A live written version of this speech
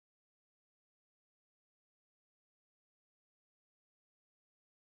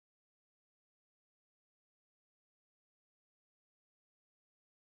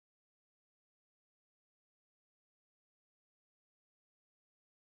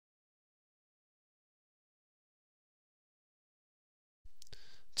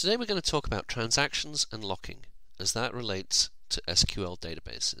Today we're going to talk about transactions and locking as that relates to SQL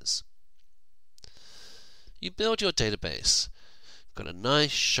databases. You build your database. You've got a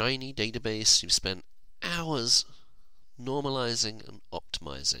nice shiny database. You've spent hours normalizing and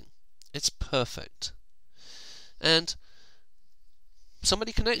optimizing. It's perfect. And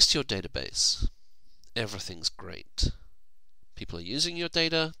somebody connects to your database. Everything's great. People are using your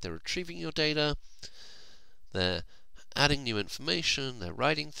data, they're retrieving your data, they're adding new information, they're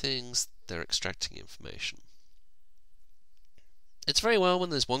writing things, they're extracting information. It's very well when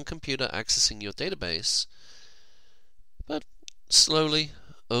there's one computer accessing your database, but slowly,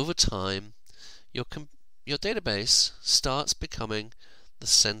 over time, your database starts becoming the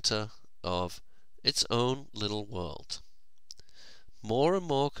center of its own little world. More and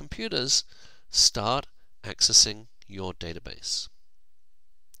more computers start accessing your database.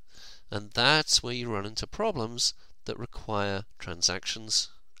 And that's where you run into problems that require transactions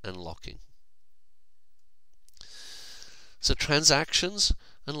and locking. So transactions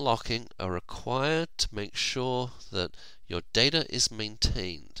and locking are required to make sure that your data is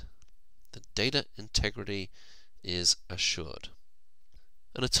maintained. The data integrity is assured.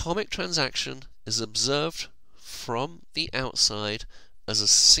 An atomic transaction is observed from the outside as a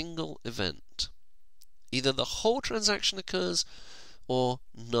single event. Either the whole transaction occurs or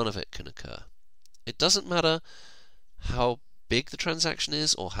none of it can occur. It doesn't matter how big the transaction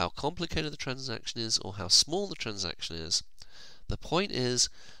is or how complicated the transaction is or how small the transaction is. The point is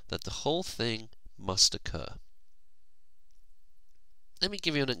that the whole thing must occur. Let me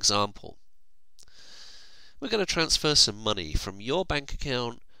give you an example. We're going to transfer some money from your bank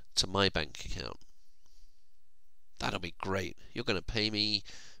account to my bank account. That'll be great. You're going to pay me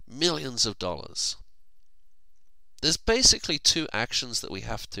millions of dollars. There's basically two actions that we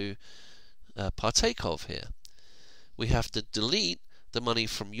have to partake of here. We have to delete the money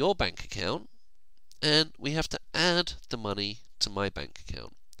from your bank account, and we have to add the money to my bank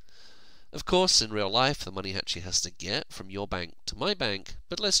account. Of course, in real life, the money actually has to get from your bank to my bank,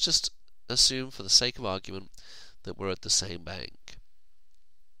 but let's just assume for the sake of argument that we're at the same bank.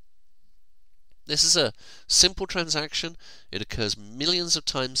 This is a simple transaction. It occurs millions of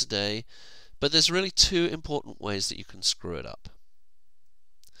times a day, but there's really two important ways that you can screw it up.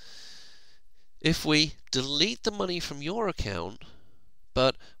 If we delete the money from your account,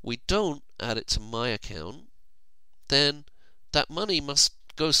 but we don't add it to my account, then that money must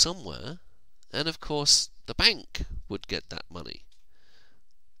go somewhere, and of course the bank would get that money.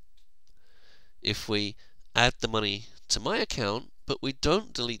 If we add the money to my account, but we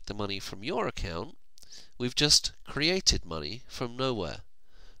don't delete the money from your account, we've just created money from nowhere,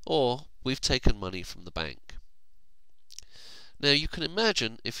 or we've taken money from the bank. Now you can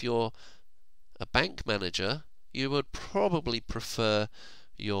imagine if you're a bank manager, you would probably prefer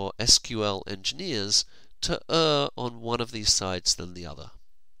your SQL engineers to err on one of these sides than the other.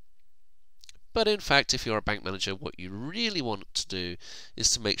 But in fact, if you're a bank manager, what you really want to do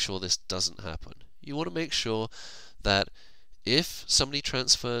is to make sure this doesn't happen. You want to make sure that if somebody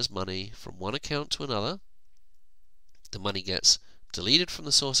transfers money from one account to another, the money gets deleted from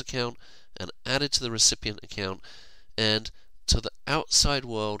the source account and added to the recipient account, and to the outside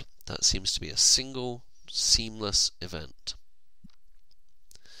world that seems to be a single seamless event.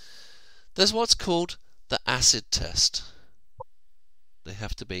 There's what's called the acid test. They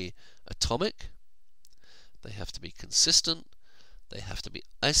have to be atomic, they have to be consistent, they have to be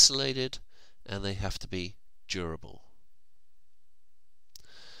isolated, and they have to be durable.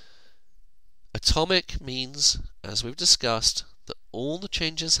 Atomic means, as we've discussed, that all the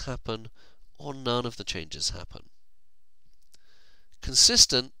changes happen or none of the changes happen.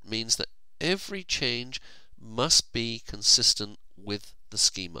 Consistent means that every change must be consistent with the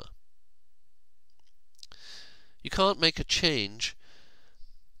schema. You can't make a change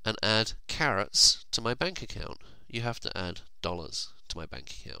and add carrots to my bank account. You have to add dollars to my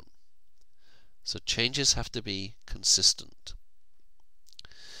bank account. So changes have to be consistent.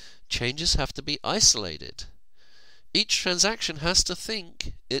 Changes have to be isolated. Each transaction has to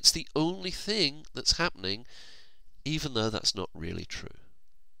think it's the only thing that's happening, even though that's not really true.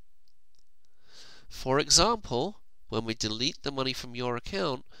 For example, when we delete the money from your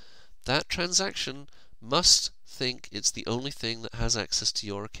account, that transaction must think it's the only thing that has access to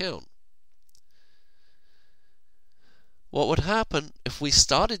your account. What would happen if we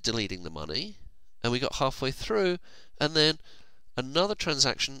started deleting the money and we got halfway through and then another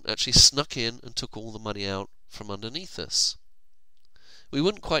transaction actually snuck in and took all the money out from underneath us? We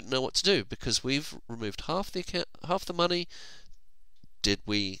wouldn't quite know what to do because we've removed half the money. Did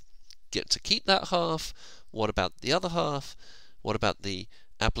we get to keep that half? What about the other half? What about the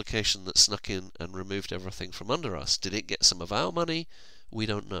application that snuck in and removed everything from under us? Did it get some of our money? We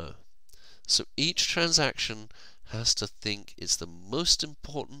don't know. So each transaction has to think it's the most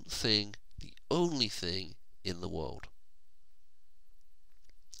important thing, the only thing in the world.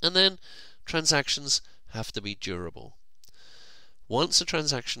 And then transactions have to be durable. Once a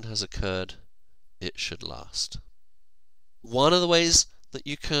transaction has occurred, it should last. One of the ways that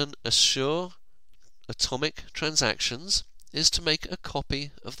you can assure atomic transactions is to make a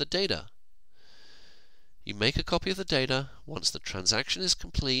copy of the data. You make a copy of the data. Once the transaction is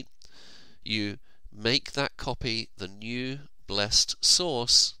complete, you make that copy the new blessed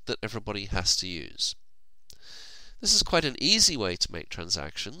source that everybody has to use. This is quite an easy way to make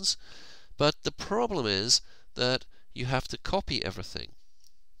transactions, but the problem is that you have to copy everything.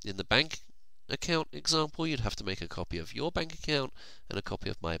 In the bank account example, you'd have to make a copy of your bank account and a copy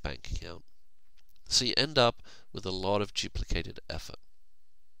of my bank account. So you end up with a lot of duplicated effort.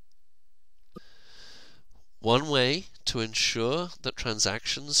 One way to ensure that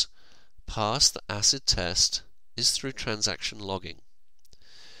transactions pass the acid test is through transaction logging.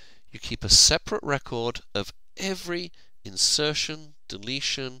 You keep a separate record of every insertion,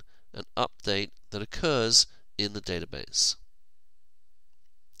 deletion, and update that occurs in the database.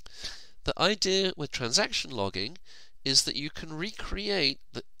 The idea with transaction logging is that you can recreate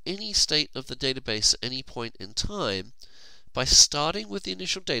any state of the database at any point in time by starting with the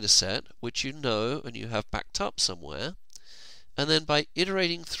initial data set, which you know and you have backed up somewhere, and then by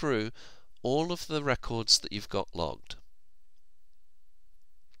iterating through all of the records that you've got logged.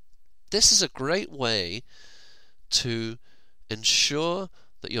 This is a great way to ensure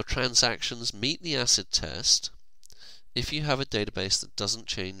that your transactions meet the acid test if you have a database that doesn't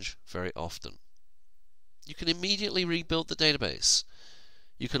change very often. You can immediately rebuild the database.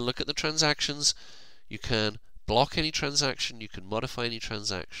 You can look at the transactions, you can block any transaction, you can modify any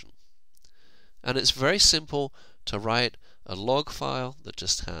transaction. And it's very simple to write a log file that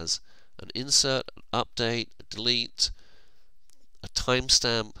just has an insert, an update, a delete, a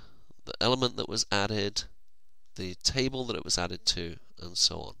timestamp, the element that was added, the table that it was added to, and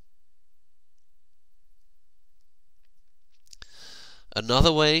so on.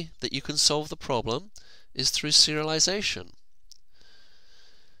 Another way that you can solve the problem is through serialization.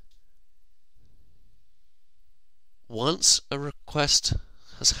 Once a request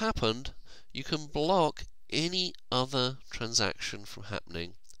has happened, you can block any other transaction from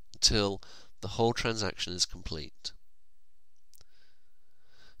happening until the whole transaction is complete.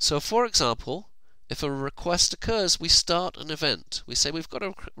 So, for example, if a request occurs, we start an event. We say we've got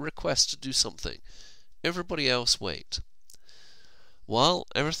a request to do something. Everybody else wait. While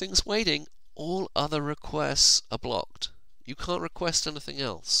everything's waiting, all other requests are blocked. You can't request anything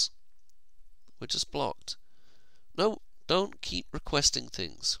else. We're just blocked. No, don't keep requesting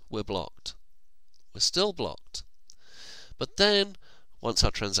things. We're blocked. We're still blocked. But then, once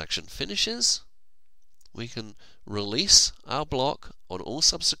our transaction finishes, we can release our block on all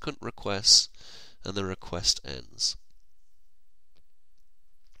subsequent requests, and the request ends.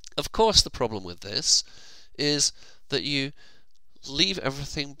 Of course, the problem with this is that you leave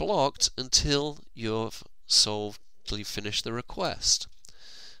everything blocked until you've finished the request.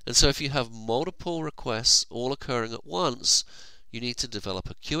 And so if you have multiple requests all occurring at once, you need to develop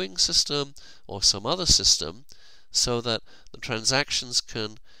a queuing system or some other system so that the transactions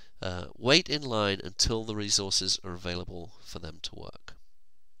can wait in line until the resources are available for them to work.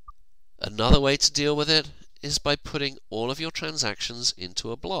 Another way to deal with it is by putting all of your transactions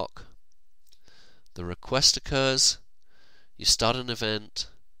into a block. The request occurs, you start an event,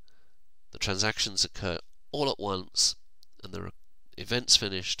 the transactions occur all at once, and the event's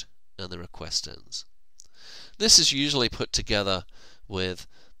finished, and the request ends. This is usually put together with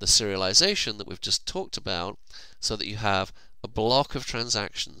the serialization that we've just talked about, so that you have a block of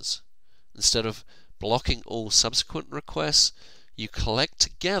transactions. Instead of blocking all subsequent requests, you collect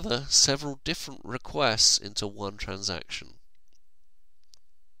together several different requests into one transaction.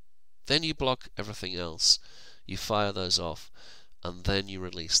 Then you block everything else, you fire those off, and then you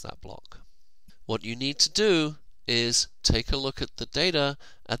release that block. What you need to do is take a look at the data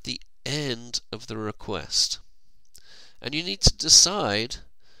at the end of the request. And you need to decide,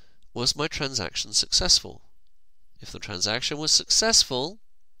 was my transaction successful? If the transaction was successful,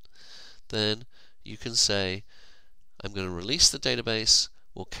 then you can say, I'm going to release the database,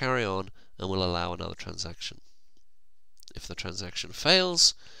 we'll carry on, and we'll allow another transaction. If the transaction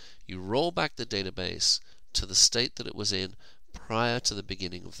fails, you roll back the database to the state that it was in prior to the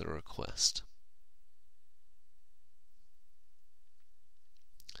beginning of the request.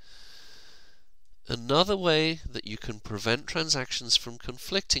 Another way that you can prevent transactions from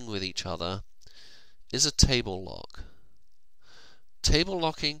conflicting with each other is a table lock. Table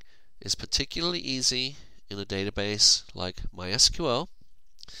locking is particularly easy in a database like MySQL.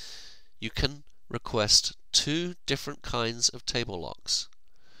 You can request two different kinds of table locks.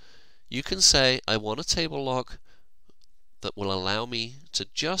 You can say, I want a table lock that will allow me to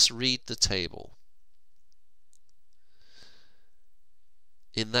just read the table.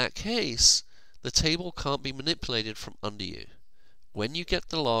 In that case, the table can't be manipulated from under you. When you get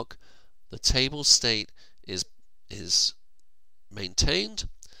the lock, the table state is maintained,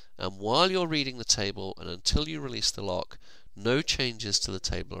 and while you're reading the table and until you release the lock, no changes to the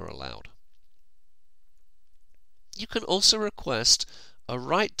table are allowed. You can also request a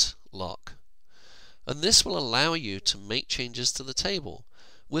write lock, and this will allow you to make changes to the table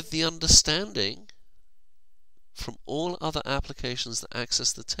with the understanding from all other applications that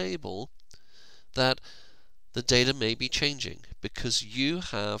access the table that the data may be changing because you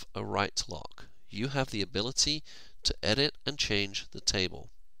have a write lock. You have the ability to edit and change the table.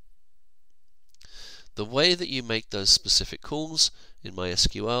 The way that you make those specific calls in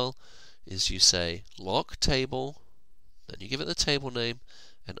MySQL is you say lock table, then you give it the table name,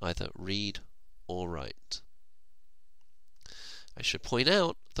 and either read or write. I should point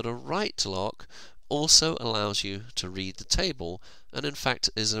out that a write lock also allows you to read the table, and in fact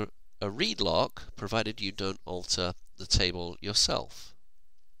is a read lock provided you don't alter the table yourself.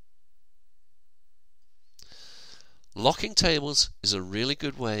 Locking tables is a really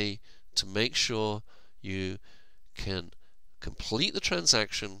good way to make sure you can complete the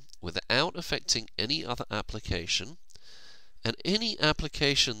transaction without affecting any other application, and any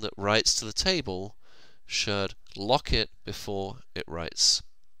application that writes to the table should lock it before it writes.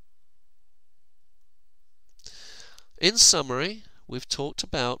 In summary, we've talked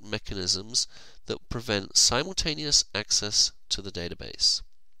about mechanisms that prevent simultaneous access to the database.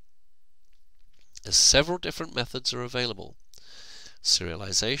 Several different methods are available: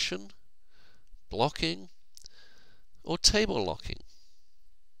 serialization, blocking, or table locking.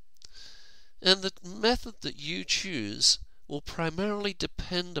 And the method that you choose will primarily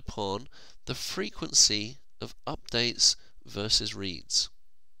depend upon the frequency of updates versus reads.